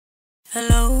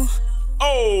Hello.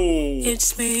 Oh,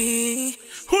 It's me.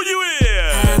 who you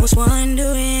is? I was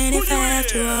wondering if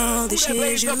after all these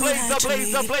years you like to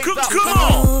me Come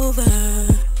on. over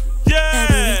Yeah,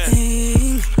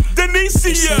 everything. You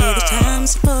say that Denicia. I'm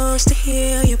supposed to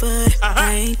hear you, but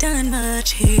I ain't done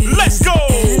much here. Let's go.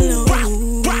 Hello.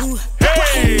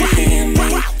 Hey.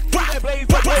 I'm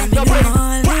in New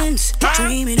Orleans,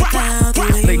 dreaming about the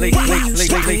way we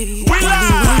used to be when we were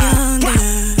younger.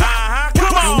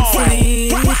 Come I'm on. free.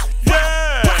 Yeah,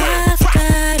 I've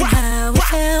forgotten how it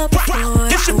felt before.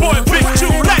 it's your boy Big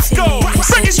Two. Let's go.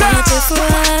 Break it down.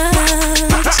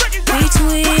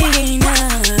 Between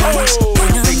us.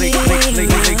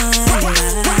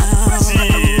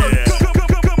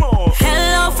 Come on.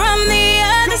 Hello from the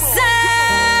other side.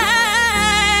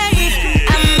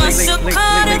 I must have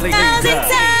called 1,000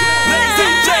 times to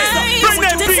tell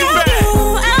you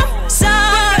I'm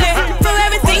sorry for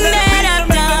everything that I've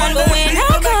done. But when I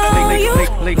call you,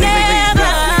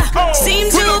 never seem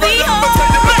to be home.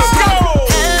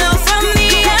 Hello from the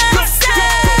other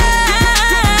side.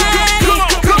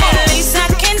 At least I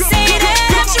can say that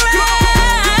I tried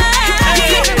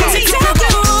to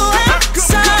tell you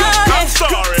I'm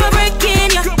sorry for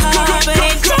breaking your heart, but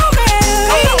it don't matter.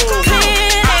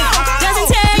 Clearly doesn't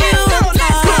tell you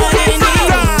apart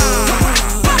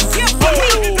anymore.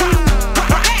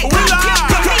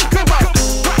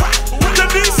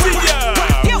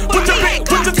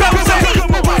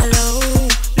 Hello,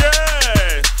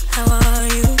 Yeah, how are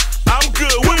you? I'm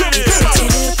good. What it is?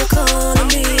 Typical of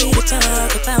me to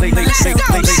talk about myself. I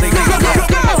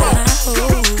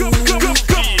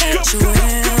hope that you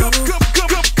well.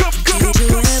 Did you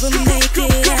ever make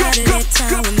it out of that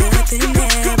time when nothing ever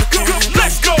happened?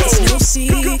 Let's go. It's no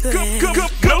secret.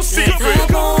 No secret. The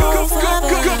both of us are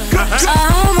running out of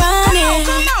time.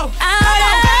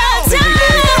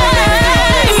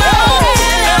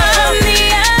 On the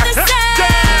other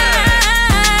side,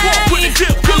 With the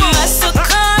dip. Come on. must have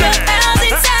called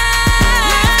 1,000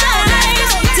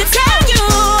 times to tell you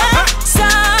I'm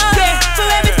sorry for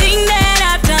everything that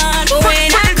I've done. But when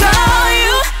I call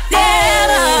you,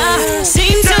 never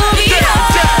seem to be home.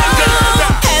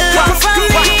 Hello from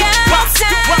the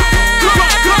outside.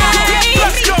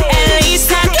 Let's go. At least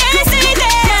I can say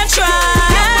that I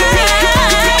tried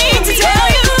to tell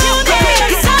you that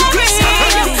I'm sorry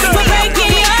for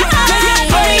breaking your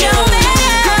heart. But it don't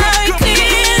matter,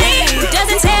 clearly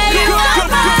doesn't tell you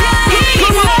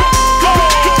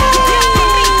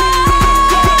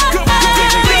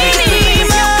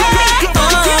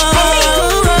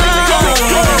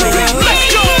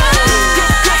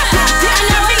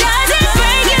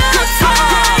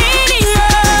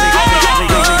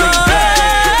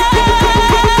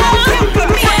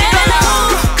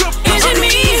Is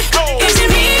it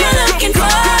me you're looking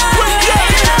for?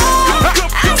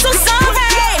 I'm so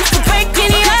sorry for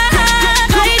breaking your heart,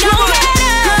 but it don't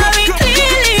matter. It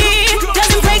clearly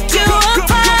doesn't break you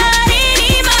apart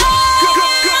anymore.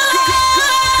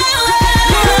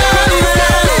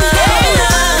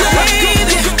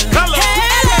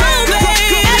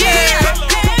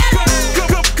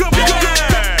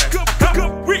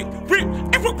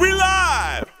 We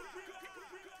live.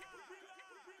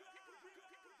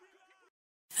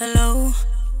 Hello,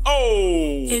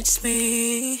 Oh, it's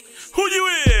me. who you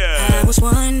is? I was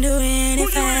wondering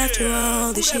if after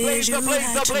all these years you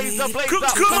like to me Come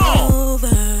on. over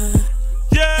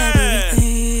Yeah,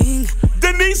 everything.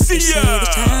 You say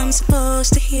that Denicia. I'm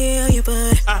supposed to hear you,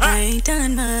 but I ain't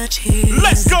done much here.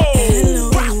 Let's go.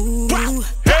 Hello.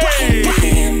 Hey. I'm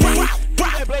in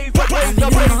New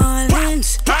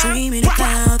Orleans, dreaming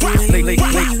about the way we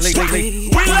used to be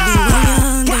when we were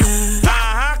younger.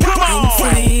 Come I'm on.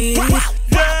 free.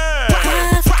 Yeah,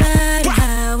 I've forgotten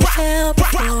how it felt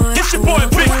before. it's your boy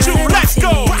Big Two. Let's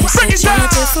go. Break it down.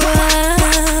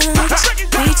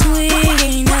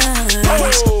 Between us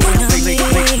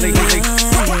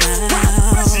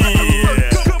and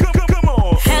Come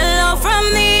on. hello from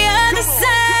the other side.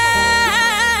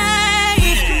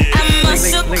 I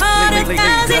must have called 1,000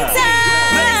 times